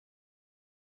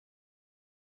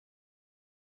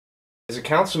As a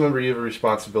council member, you have a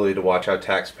responsibility to watch how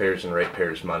taxpayers and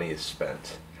ratepayers' money is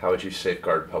spent. How would you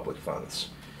safeguard public funds?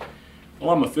 Well,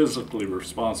 I'm a physically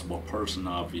responsible person,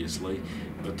 obviously,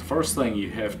 but the first thing you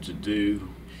have to do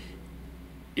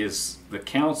is the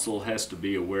council has to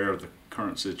be aware of the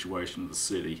current situation of the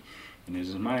city. And it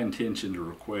is my intention to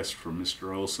request from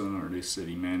Mr. Olson, our new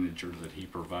city manager, that he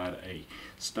provide a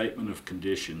statement of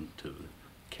condition to the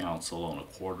council on a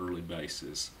quarterly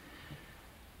basis.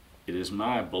 It is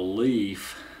my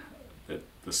belief that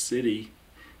the city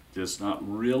does not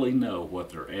really know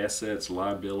what their assets,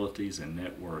 liabilities, and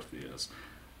net worth is.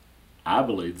 I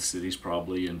believe the city's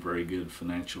probably in very good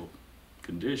financial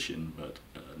condition, but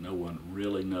no one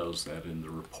really knows that, and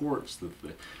the reports that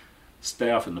the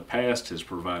staff in the past has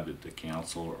provided to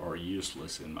council are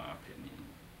useless in my opinion.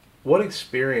 What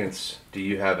experience do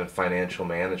you have in financial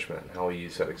management? How will you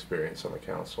use that experience on the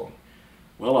council?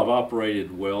 Well, I've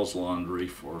operated Wells Laundry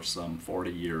for some 40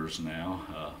 years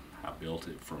now. I built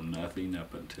it from nothing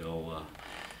up until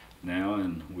now,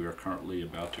 and we are currently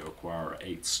about to acquire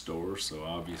 8 stores, so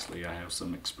obviously I have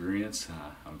some experience.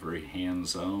 I'm very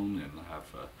hands-on, and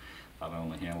I've not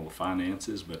only handled the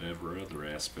finances but every other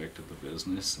aspect of the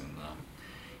business. And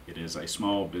it is a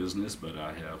small business, but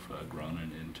I have grown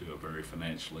it into a very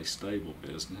financially stable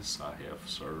business. I have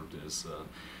served as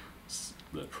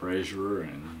the treasurer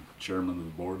and chairman of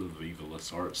the board of the Viva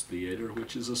Las Arts Theater,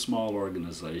 which is a small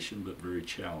organization but very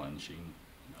challenging.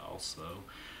 Also,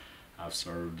 I've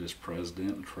served as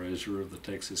president and treasurer of the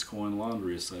Texas Coin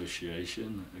Laundry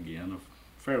Association, again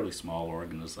a fairly small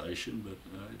organization, but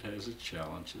it has its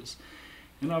challenges.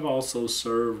 And I've also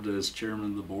served as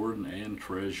chairman of the board and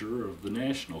treasurer of the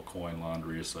National Coin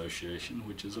Laundry Association,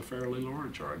 which is a fairly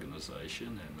large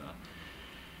organization. And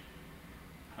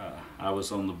I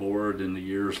was on the board in the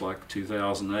years like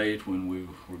 2008 when we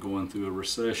were going through a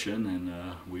recession, and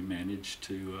we managed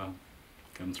to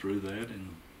come through that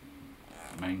and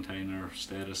maintain our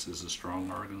status as a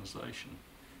strong organization.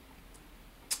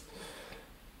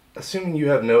 Assuming you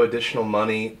have no additional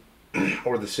money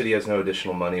or the city has no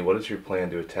additional money, what is your plan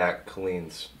to attack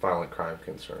Killeen's violent crime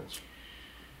concerns?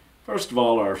 First of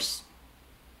all,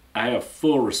 I have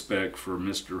full respect for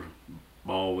Mr.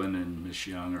 Baldwin and Ms.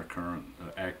 Young, our current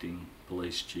acting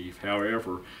police chief.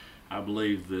 However, I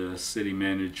believe the city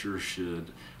manager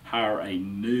should hire a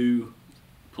new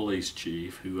police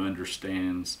chief who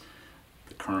understands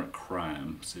the current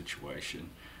crime situation.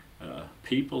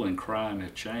 People and crime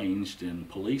have changed, and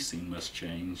policing must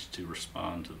change to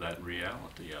respond to that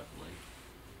reality, I believe.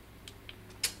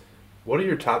 What are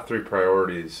your top 3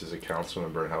 priorities as a council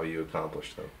member, and how will you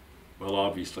accomplish them? Well,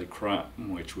 obviously crime,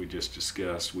 which we just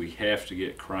discussed. We have to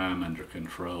get crime under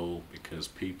control because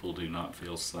people do not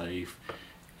feel safe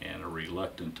and are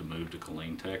reluctant to move to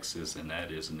Killeen, Texas, and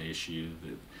that is an issue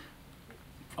that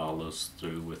follows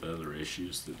through with other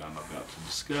issues that I'm about to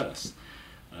discuss.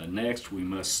 Next, we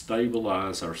must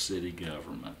stabilize our city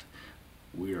government.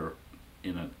 We are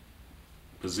in a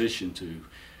position to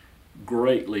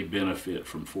greatly benefit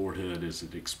from Fort Hood as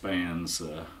it expands,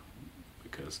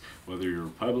 because whether you're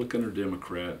Republican or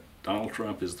Democrat, Donald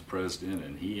Trump is the president,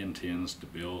 and he intends to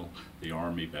build the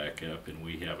Army back up, and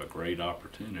we have a great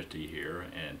opportunity here,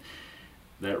 and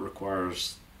that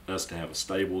requires us to have a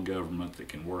stable government that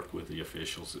can work with the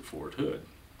officials at Fort Hood.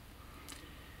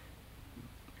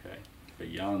 Okay.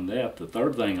 Beyond that, the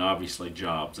third thing, obviously,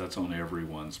 jobs. That's on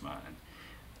everyone's mind.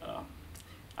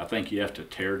 I think you have to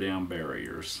tear down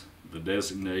barriers. The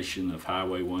designation of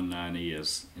Highway 190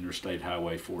 as Interstate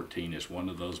Highway 14 is one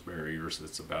of those barriers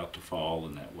that's about to fall,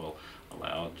 and that will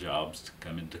allow jobs to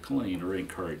come into Killeen, or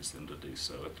encourage them to do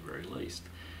so at the very least.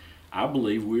 I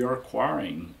believe we are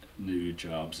acquiring new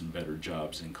jobs and better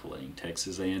jobs in Killeen.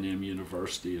 Texas A&M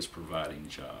University is providing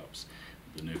jobs.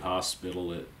 The new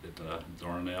hospital at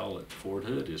Darnell at Fort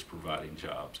Hood is providing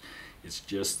jobs. It's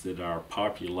just that our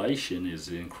population is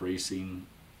increasing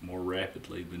more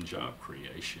rapidly than job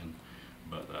creation.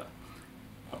 But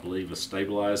I believe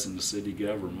stabilizing the city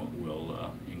government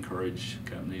will encourage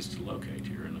companies to locate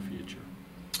here in the future.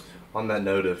 On that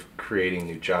note of creating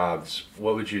new jobs,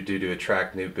 what would you do to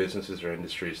attract new businesses or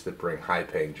industries that bring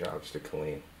high-paying jobs to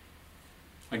Killeen?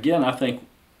 Again, I think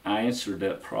I answered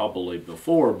that probably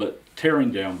before, but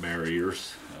tearing down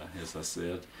barriers, as I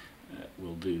said,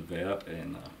 will do that.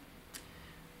 And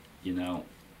you know,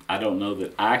 I don't know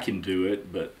that I can do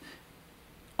it, but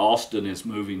Austin is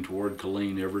moving toward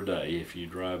Killeen every day. If you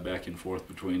drive back and forth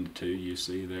between the two, you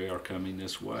see they are coming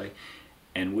this way.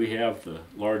 And we have the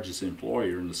largest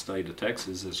employer in the state of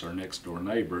Texas as our next door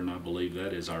neighbor, and I believe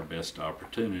that is our best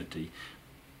opportunity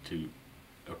to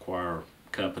acquire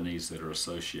companies that are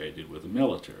associated with the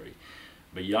military.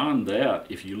 Beyond that,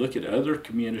 if you look at other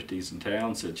communities and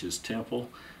towns such as Temple,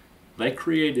 they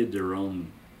created their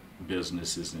own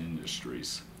businesses and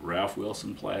industries. Ralph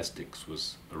Wilson Plastics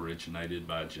was originated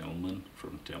by a gentleman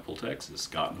from Temple, Texas.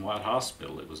 Scott and White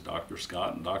Hospital, it was Dr.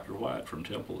 Scott and Dr. White from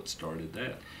Temple that started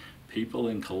that. People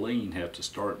in Killeen have to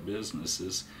start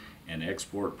businesses and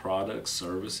export products,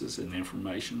 services, and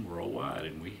information worldwide,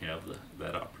 and we have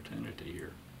that opportunity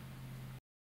here.